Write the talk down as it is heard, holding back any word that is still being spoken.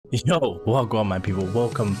Yo, welcome on my people,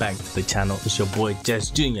 welcome back to the channel. It's your boy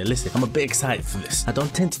Jez Jr. Listen, I'm a bit excited for this. I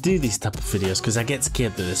don't tend to do these type of videos because I get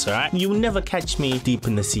scared of this, alright? You will never catch me deep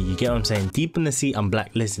in the sea, you get what I'm saying? Deep in the sea, I'm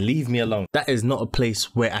black. Listen, leave me alone. That is not a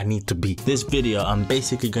place where I need to be. This video, I'm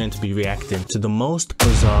basically going to be reacting to the most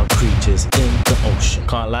bizarre creatures in the ocean.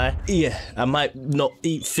 Can't lie, yeah, I might not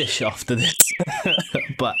eat fish after this.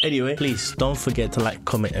 But anyway, please don't forget to like,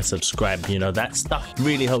 comment and subscribe. You know, that stuff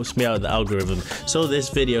really helps me out with the algorithm, so this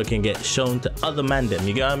video can get shown to other mandem,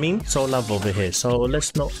 you get what I mean? So love over here, so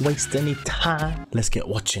let's not waste any time, let's get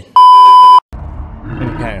watching.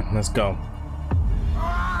 Okay, let's go.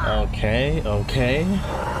 Okay.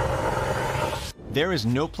 There is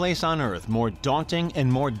no place on Earth more daunting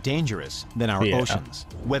and more dangerous than our oceans.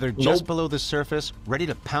 Whether just below the surface, ready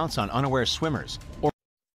to pounce on unaware swimmers, or...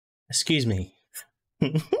 Excuse me.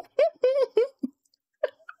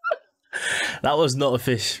 That was not a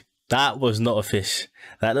fish. That was not a fish.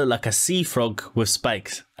 That looked like a sea frog with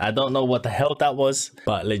spikes. I don't know what the hell that was,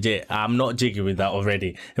 but legit, I'm not jiggy with that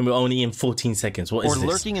already. And we're only in 14 seconds. What is this? Or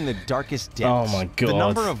lurking in the darkest depths. Oh my god. The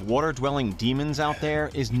number of water-dwelling demons out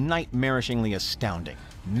there is nightmarishingly astounding.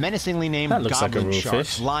 Menacingly named goblin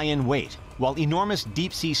sharks lie in wait, while enormous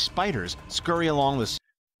deep-sea spiders scurry along the...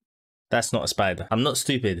 That's not a spider. I'm not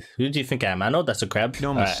stupid. Who do you think I am? I know that's a crab.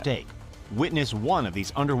 No mistake. Witness one of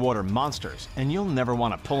these underwater monsters, and you'll never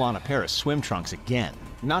want to pull on a pair of swim trunks again.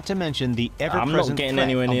 Not to mention the ever-present threat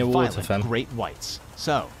of violent great whites.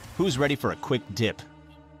 So, who's ready for a quick dip?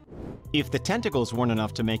 If the tentacles weren't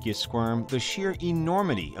enough to make you squirm, the sheer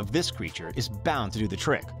enormity of this creature is bound to do the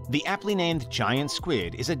trick. The aptly named giant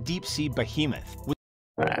squid is a deep-sea behemoth.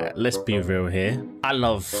 Alright, let's be real here. I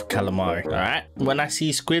love calamari, alright? When I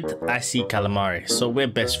see squid, I see calamari. So we're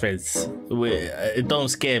best friends. It don't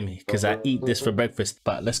scare me because I eat this for breakfast,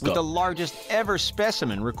 but let's go. With the largest ever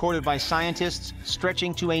specimen recorded by scientists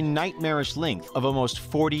stretching to a nightmarish length of almost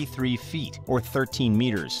 43 feet or 13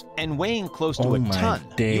 meters and weighing close to a ton.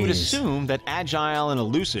 You would assume that agile and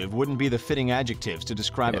elusive wouldn't be the fitting adjectives to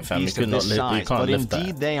describe a beast of this size, but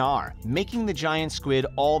indeed they are, making the giant squid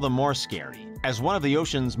all the more scary. As one of the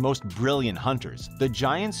ocean's most brilliant hunters, the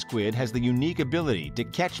giant squid has the unique ability to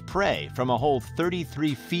catch prey from a whole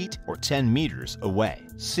 33 feet or 10 meters away,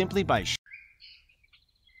 simply by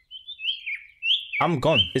I'm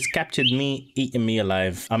gone. It's captured me, eating me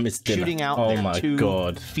alive. I'm its dinner. Shooting out their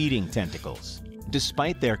two feeding tentacles.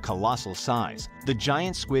 Despite their colossal size, the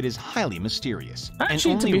giant squid is highly mysterious.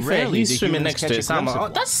 Actually, to be fair, he's swimming next to it.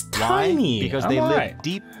 That's tiny. Why? Because they live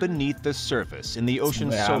deep beneath the surface in the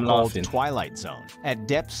ocean's so-called twilight zone, at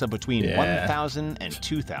depths of between 1,000 and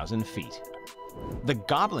 2,000 feet. The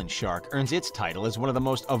goblin shark earns its title as one of the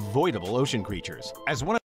most avoidable ocean creatures.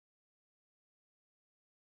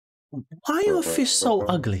 Why are fish so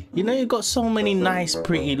ugly? You know, you got so many nice,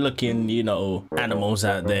 pretty looking, you know, animals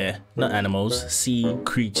out there. Not animals, sea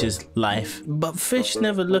creatures, life. But fish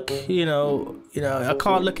never look, you know, I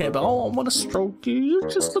can't look at it, but oh, I want to stroke you. You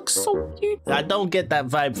just look so cute. I don't get that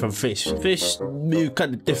vibe from fish. Fish,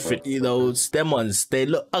 kind of different, you know. Them ones, they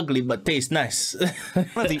look ugly, but taste nice.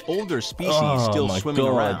 One of the older species still swimming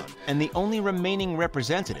around, and the only remaining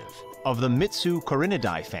representative of the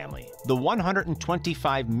Mitsucorinidae family, the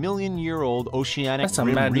 125-million-year-old oceanic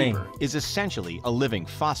grim reaper is essentially a living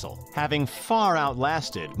fossil, having far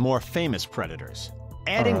outlasted more famous predators.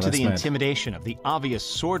 Adding to the intimidation of the obvious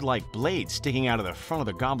sword-like blade sticking out of the front of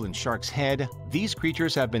the goblin shark's head, these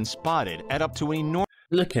creatures have been spotted at up to an enormous...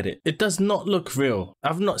 Look at it. It does not look real.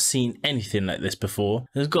 I've not seen anything like this before.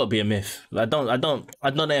 There's got to be a myth. I don't know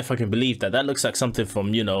if I can believe that. That looks like something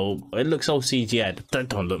from, you know, it looks all CGI. That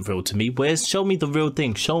don't look real to me. Show me the real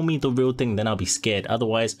thing. Show me the real thing, then I'll be scared.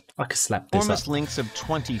 Otherwise, I could slap this up. Enormous lengths of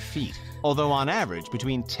 20 feet, although on average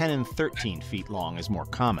between 10 and 13 feet long is more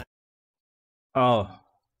common. Oh.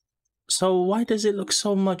 So why does it look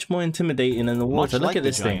so much more intimidating in the water? Look at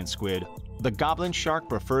this thing. Giant squid, the goblin shark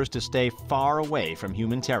prefers to stay far away from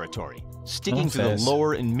human territory, sticking to the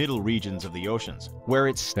lower and middle regions of the oceans, where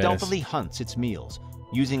it stealthily hunts its meals,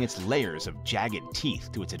 using its layers of jagged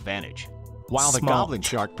teeth to its advantage. While the goblin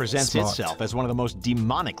shark presents itself as one of the most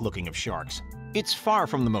demonic-looking of sharks, it's far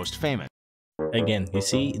from the most famous. Again, you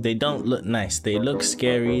see, they don't look nice. They look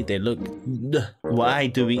scary. They look... Why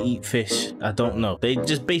do we eat fish? I don't know. They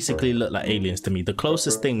just basically look like aliens to me. The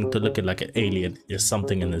closest thing to looking like an alien is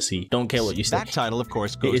something in the sea. Don't care what you say. That title, of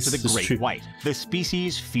course, goes to the great white, the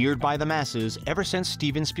species feared by the masses ever since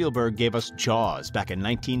Steven Spielberg gave us Jaws back in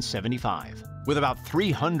 1975. With about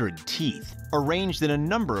 300 teeth, arranged in a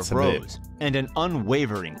number of rows, and an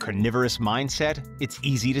unwavering carnivorous mindset, it's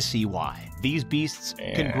easy to see why. These beasts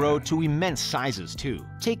can grow to immense sizes too.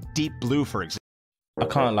 Take Deep Blue for example. I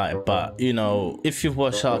can't lie, but you know, if you've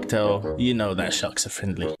watched Shark Tale, you know that sharks are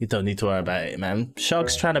friendly. You don't need to worry about it, man.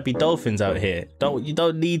 Sharks trying to be dolphins out here. You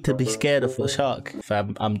don't need to be scared of a shark.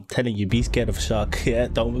 Fam, I'm telling you, be scared of a shark. Yeah,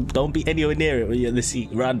 don't be anywhere near it when you're in the sea.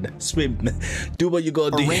 Run, swim, do what you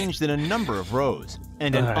gotta do. Arranged in a number of rows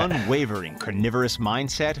and an unwavering carnivorous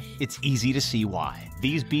mindset, it's easy to see why.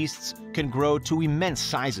 These beasts can grow to immense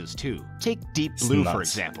sizes too. Take Deep Blue, for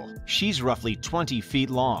example. She's roughly 20 feet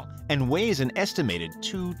long and weighs an estimated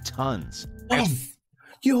 2 tons.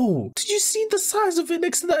 Yo, did you see the size of it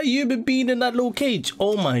next to that human being in that little cage?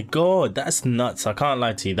 Oh my god, that's nuts. I can't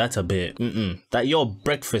lie to you, that's a bit. That your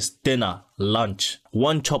breakfast, dinner, lunch,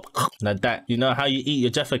 one chop like that. You know how you eat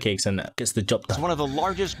your Jaffa cakes and that gets the job done. As one of the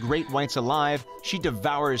largest great whites alive, she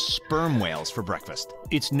devours sperm whales for breakfast.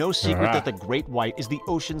 It's no secret that the great white is the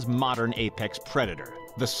ocean's modern apex predator.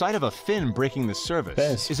 The sight of a fin breaking the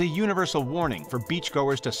surface is a universal warning for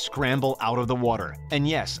beachgoers to scramble out of the water. And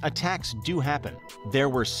yes, attacks do happen. There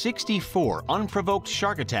were 64 unprovoked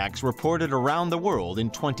shark attacks reported around the world in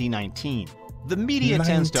 2019. The media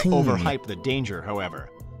tends to overhype the danger, however.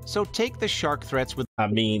 So take the shark threats with... I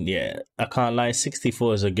mean, yeah, I can't lie,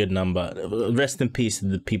 64 is a good number. Rest in peace to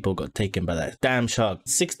the people got taken by that damn shark.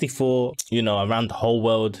 64, you know, around the whole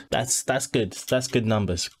world, that's good. That's good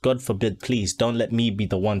numbers. God forbid, please, don't let me be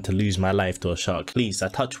the one to lose my life to a shark. Please, I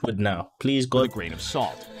touch wood now. Please, God. With a grain of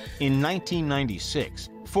salt. In 1996,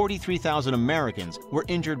 43,000 Americans were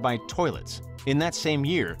injured by toilets. In that same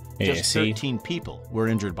year, just 13 people were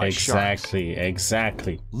injured by sharks.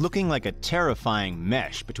 Exactly. Looking like a terrifying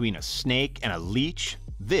mesh between a snake and a leech,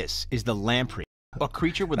 this is the lamprey, a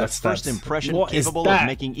creature with a first impression capable of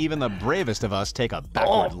making even the bravest of us take a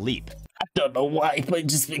backward leap. I don't know why, but it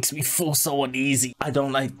just makes me feel so uneasy. I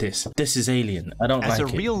don't like this. This is alien. I don't like it. As a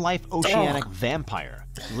real-life oceanic vampire,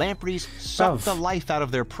 lampreys suck the life out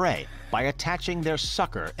of their prey by attaching their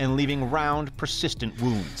sucker and leaving round, persistent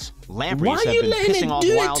wounds. Lampreys have been pissing off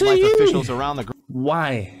wildlife officials around the...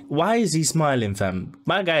 Why? Why is he smiling, fam?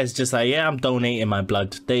 My guy is just like, yeah, I'm donating my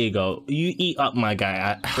blood. There you go. You eat up my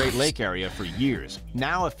guy. Great Lake area for years,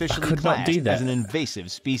 now officially classed as an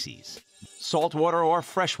invasive species. Saltwater or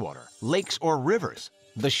freshwater, lakes or rivers,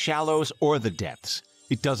 the shallows or the depths.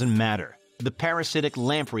 It doesn't matter. The parasitic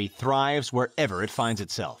lamprey thrives wherever it finds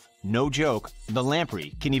itself. No joke, the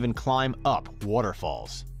lamprey can even climb up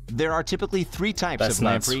waterfalls. There are typically 3 types of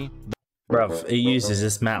lamprey. Bruv, it uses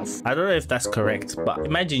its mouth. I don't know if that's correct, but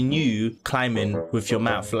imagine you climbing with your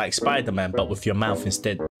mouth like Spider-Man, but with your mouth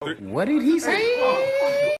instead. What did he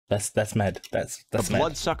say? That's mad. That's the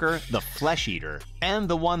bloodsucker, the flesh eater, and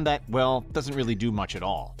the one that, well, doesn't really do much at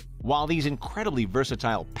all. While these incredibly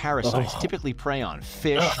versatile parasites typically prey on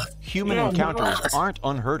fish, human encounters aren't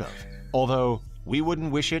unheard of. Although, we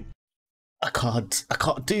wouldn't wish it. I can't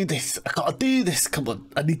do this. I can't do this. Come on,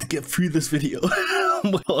 I need to get through this video.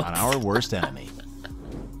 On our worst enemy.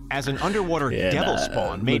 As an underwater devil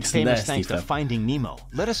spawn made famous thanks to Finding Nemo,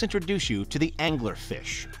 let us introduce you to the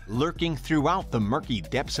anglerfish. Lurking throughout the murky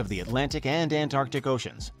depths of the Atlantic and Antarctic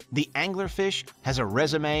Oceans, the anglerfish has a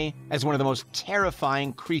resume as one of the most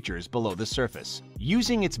terrifying creatures below the surface.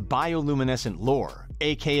 Using its bioluminescent lure,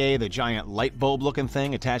 aka the giant light bulb looking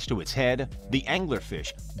thing attached to its head, the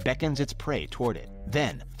anglerfish beckons its prey toward it.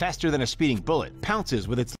 Then, faster than a speeding bullet, pounces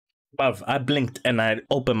with its... Bruv, I blinked and I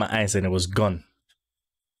opened my eyes and it was gone.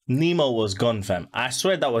 Nemo was gone, fam. I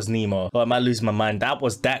swear that was Nemo. Or I might lose my mind. That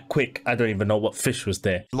was that quick. I don't even know what fish was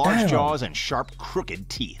there. Large jaws and sharp, crooked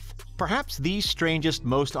teeth. Perhaps the strangest,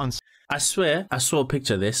 most I swear, I saw a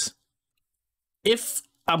picture of this. If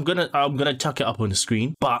I'm gonna chuck it up on the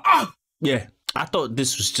screen, but yeah, I thought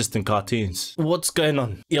this was just in cartoons. What's going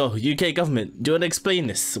on? Yo, UK government, do you want to explain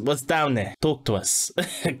this? What's down there? Talk to us.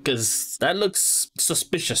 Because that looks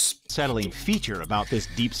suspicious. Settling feature about this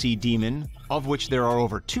deep-sea demon, of which there are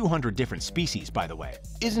over 200 different species, by the way,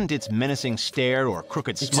 isn't its menacing stare or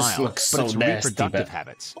crooked smile, but its reproductive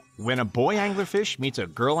habits. When a boy anglerfish meets a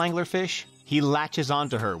girl anglerfish, he latches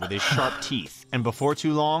onto her with his sharp teeth, and before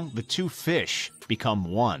too long, the 2 fish become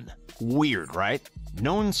one. Weird, right?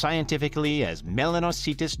 Known scientifically as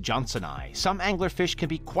Melanocetus johnsoni, some anglerfish can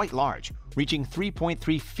be quite large, reaching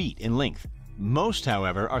 3.3 feet in length. Most,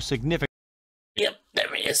 however, are significant. Yep,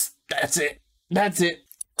 there he is. That's it. That's it.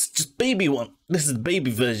 It's just baby one. This is the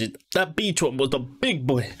baby version. That beach one was the big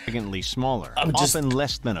boy. Significantly smaller, often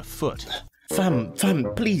less than a foot.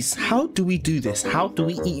 Fam, please, how do we do this? How do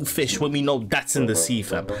we eat fish when we know that's in the sea,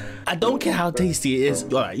 fam? I don't care how tasty it is.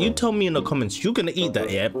 Alright, you tell me in the comments, you're gonna eat that,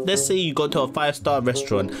 yeah? Let's say you go to a 5-star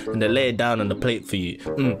restaurant and they lay it down on the plate for you.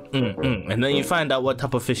 And then you find out what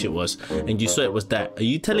type of fish it was and you saw it was that. Are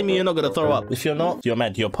you telling me you're not gonna throw up? If you're not, you're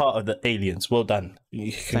mad. You're part of the aliens. Well done.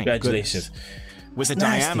 Congratulations. With a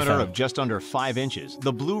diameter of just under 5 inches,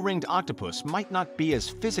 the blue-ringed octopus might not be as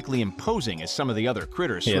physically imposing as some of the other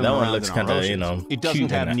critters swimming around in our oceans. You know, it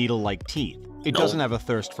doesn't have needle-like teeth. It doesn't have a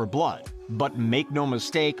thirst for blood. But make no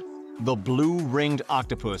mistake, the blue-ringed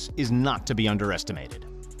octopus is not to be underestimated.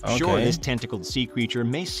 Okay. Sure, this tentacled sea creature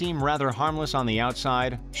may seem rather harmless on the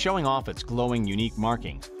outside, showing off its glowing, unique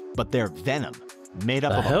markings, but their venom, made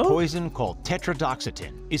up of a poison called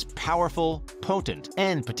tetrodotoxin, is powerful, potent,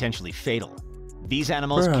 and potentially fatal. These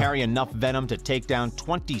animals carry enough venom to take down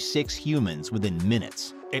 26 humans within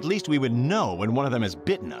minutes. At least we would know when one of them has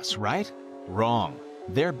bitten us, right? Wrong.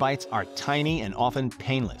 Their bites are tiny and often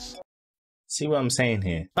painless. See what I'm saying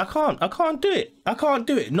here? I can't do it. I can't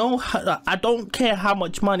do it. No, I don't care how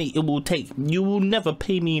much money it will take. You will never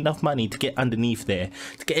pay me enough money to get underneath there,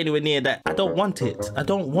 to get anywhere near that. I don't want it. I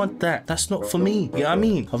don't want that. That's not for me. You know what I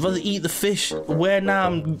mean? I'd rather eat the fish where now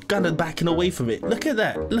I'm kind of backing away from it. Look at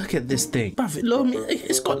that. Look at this thing. Bruv,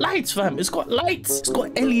 it's got lights, fam. It's got lights. It's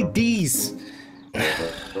got LEDs.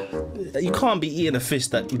 You can't be eating a fish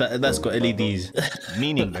that's got LEDs.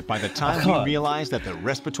 Meaning that by the time we realize that the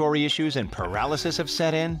respiratory issues and paralysis have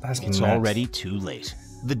set in, it's already too late.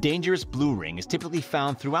 The dangerous blue ring is typically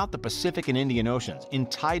found throughout the Pacific and Indian Oceans in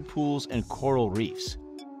tide pools and coral reefs.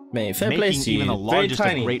 Mate, fair play to you. Even the largest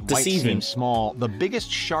of great whites seem small, the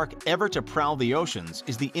biggest shark ever to prowl the oceans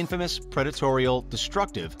is the infamous predatorial,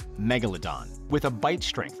 destructive Megalodon, with a bite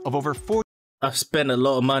strength of over 40. I've spent a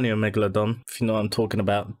lot of money on Megalodon, if you know what I'm talking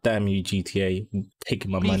about. Damn you, GTA,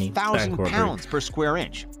 taking my money. 3,000 pounds per square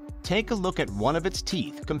inch. Take a look at one of its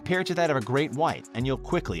teeth compared to that of a great white, and you'll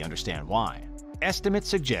quickly understand why. Estimates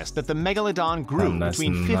suggest that the Megalodon grew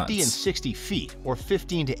between 50 and 60 feet, or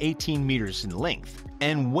 15 to 18 meters in length,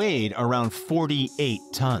 and weighed around 48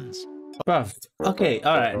 tons. Bruv, okay,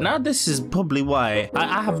 alright, now this is probably why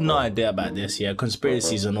I have no idea about this, yeah,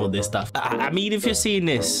 conspiracies and all this stuff. I mean, if you're seeing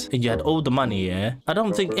this and you had all the money, yeah, I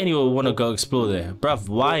don't think anyone would want to go explore there. Bruv,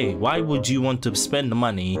 why would you want to spend the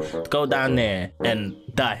money to go down there and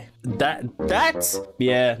die?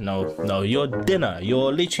 Yeah, no, you're dinner.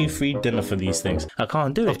 You're literally free dinner for these things. I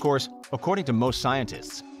can't do it. Of course, according to most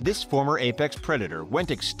scientists, this former apex predator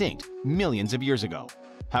went extinct millions of years ago.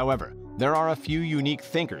 However, there are a few unique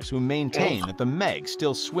thinkers who maintain that the Meg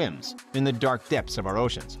still swims in the dark depths of our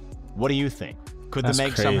oceans. What do you think? Could the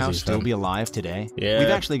Meg somehow still be alive today? Yeah, we've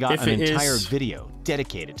actually got an entire video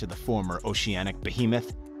dedicated to the former oceanic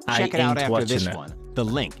behemoth. Check it out after this one. The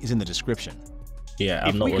link is in the description. Yeah,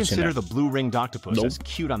 I'm not watching that. If we consider the blue-ringed octopus as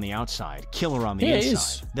cute on the outside, killer on the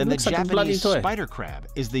inside, then the Japanese spider crab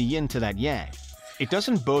is the yin to that yang. It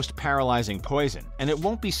doesn't boast paralyzing poison, and it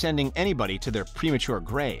won't be sending anybody to their premature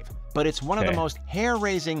grave, but it's one of the most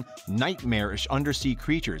hair-raising, nightmarish undersea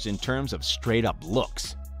creatures in terms of straight-up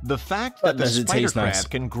looks. The fact that the spider crab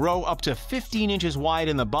can grow up to 15 inches wide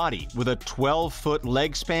in the body with a 12-foot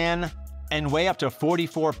leg span and weigh up to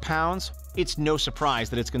 44 pounds, it's no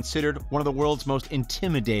surprise that it's considered one of the world's most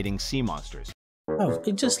intimidating sea monsters. Oh,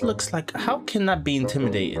 it just looks like, how can that be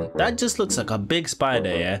intimidating? That just looks like a big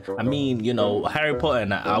spider, yeah? I mean, you know, Harry Potter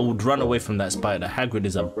and I would run away from that spider. Hagrid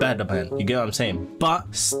is a bad man, you get what I'm saying?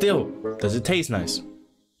 But still, does it taste nice?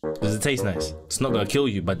 Does it taste nice? It's not gonna kill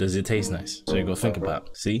you, but does it taste nice? So you go think about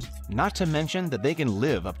it, see? Not to mention that they can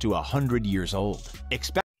live up to 100 years old.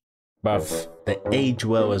 Bruv, they age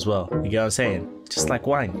well as well, you get what I'm saying? Just like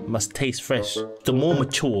wine, it must taste fresh. The more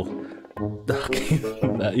mature. Okay,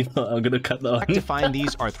 you know, I'm gonna cut that. To find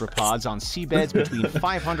these arthropods on seabeds between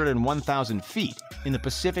 500 and 1,000 feet in the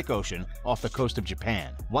Pacific Ocean off the coast of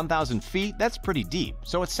Japan. 1,000 feet? That's pretty deep,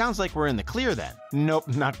 so it sounds like we're in the clear then. Nope,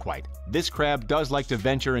 not quite. This crab does like to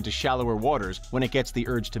venture into shallower waters when it gets the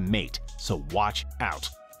urge to mate, so watch out.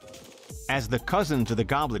 As the cousin to the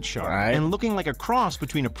goblet shark, and looking like a cross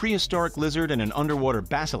between a prehistoric lizard and an underwater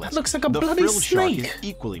basilisk, looks like a bloody frilled shark is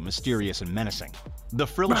equally mysterious and menacing. The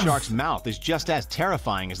frilled shark's mouth is just as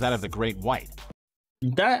terrifying as that of the great white.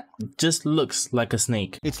 That just looks like a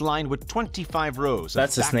snake. It's lined with 25 rows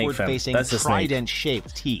of backward-facing,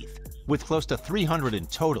 trident-shaped teeth, with close to 300 in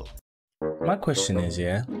total. My question is,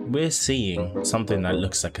 yeah, we're seeing something that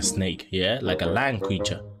looks like a snake, yeah, like a land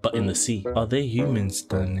creature, but in the sea. Are they humans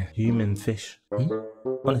down there? Human fish?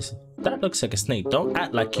 Honestly, that looks like a snake. Don't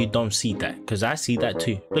act like you don't see that, because I see that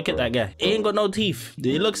too. Look at that guy. He ain't got no teeth.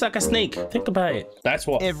 It looks like a snake. Think about it. That's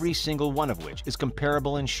what. Every single one of which is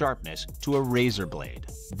comparable in sharpness to a razor blade.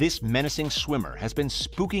 This menacing swimmer has been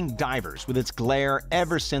spooking divers with its glare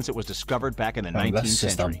ever since it was discovered back in the 19th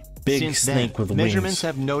century. Big Since snake then, with measurements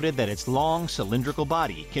wings. have noted that its long, cylindrical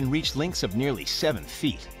body can reach lengths of nearly 7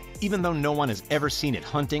 feet. Even though no one has ever seen it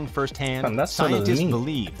hunting firsthand, scientists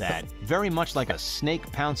believe that, very much like a snake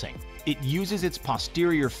pouncing, it uses its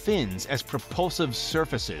posterior fins as propulsive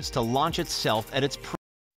surfaces to launch itself at its prey.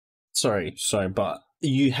 Sorry, but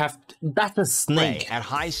you have to, that's a snake At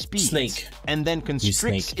high speeds, and then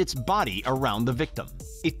constricts its body around the victim.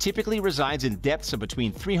 It typically resides in depths of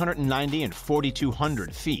between 390 and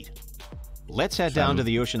 4,200 feet. Let's head down to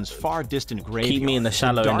the ocean's far distant graveyard. Keep me in the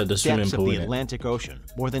shallow end of the swimming pool. Of the Atlantic Ocean,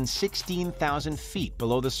 more than 16,000 feet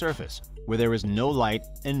below the surface, where there is no light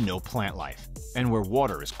and no plant life, and where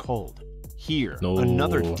water is cold. Here,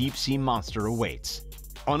 another deep-sea monster awaits.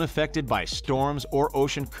 Unaffected by storms or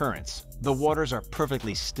ocean currents, the waters are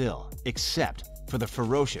perfectly still, except for the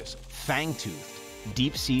ferocious, fang-toothed,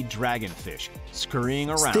 deep-sea dragonfish scurrying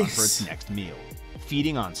around for its next meal.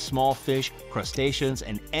 Feeding on small fish, crustaceans,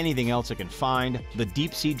 and anything else it can find, the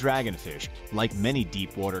deep-sea dragonfish, like many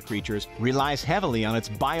deep-water creatures, relies heavily on its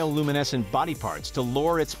bioluminescent body parts to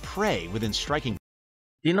lure its prey within striking.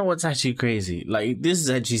 You know what's actually crazy? Like, this is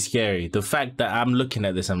actually scary. The fact that I'm looking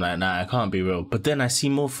at this, I'm like, nah, it can't be real. But then I see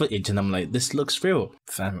more footage and I'm like, this looks real.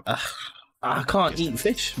 Fam, I can't eat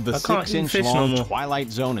fish. The 6-inch-long Twilight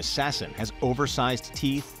Zone assassin has oversized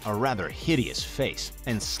teeth, a rather hideous face,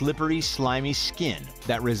 and slippery, slimy skin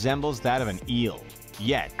that resembles that of an eel.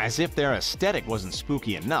 Yet, as if their aesthetic wasn't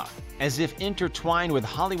spooky enough, as if intertwined with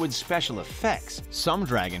Hollywood special effects, some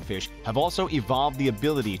dragonfish have also evolved the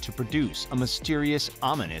ability to produce a mysterious,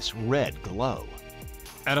 ominous red glow.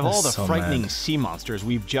 Out of all the frightening sea monsters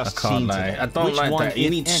we've just seen today, which one, if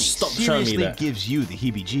any, seriously gives you the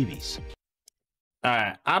heebie-jeebies?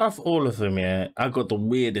 Alright, out of all of them, yeah, I got the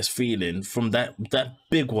weirdest feeling from that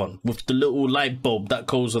big one with the little light bulb that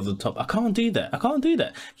goes on the top. I can't do that. I can't do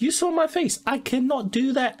that. You saw my face. I cannot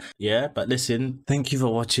do that. Yeah, but listen, thank you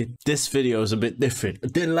for watching. This video is a bit different. I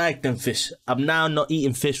didn't like them fish. I'm now not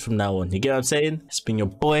eating fish from now on. You get what I'm saying? It's been your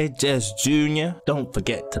boy, Jez Jr. Don't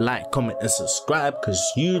forget to like, comment, and subscribe because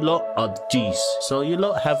you lot are the G's. So you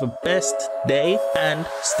lot have a best day and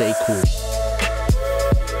stay cool.